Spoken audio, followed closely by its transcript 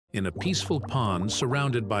In a peaceful pond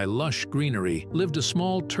surrounded by lush greenery lived a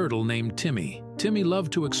small turtle named Timmy. Timmy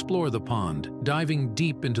loved to explore the pond, diving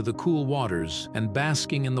deep into the cool waters and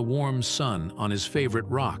basking in the warm sun on his favorite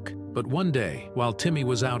rock. But one day, while Timmy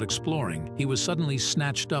was out exploring, he was suddenly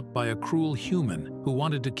snatched up by a cruel human who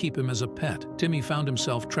wanted to keep him as a pet. Timmy found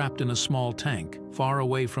himself trapped in a small tank, far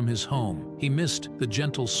away from his home. He missed the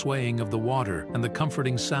gentle swaying of the water and the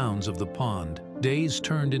comforting sounds of the pond. Days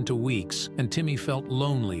turned into weeks, and Timmy felt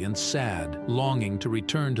lonely and sad, longing to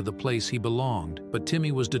return to the place he belonged. But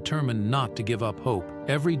Timmy was determined not to give up hope.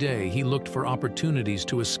 Every day he looked for opportunities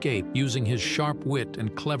to escape, using his sharp wit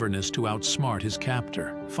and cleverness to outsmart his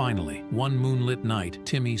captor. Finally, one moonlit night,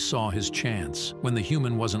 Timmy saw his chance. When the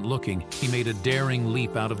human wasn't looking, he made a daring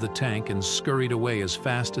leap out of the tank and scurried away as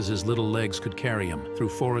fast as his little legs could carry him. Through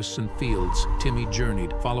forests and fields, Timmy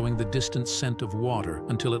journeyed, following the distant scent of water,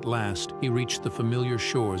 until at last he reached the familiar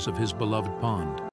shores of his beloved pond.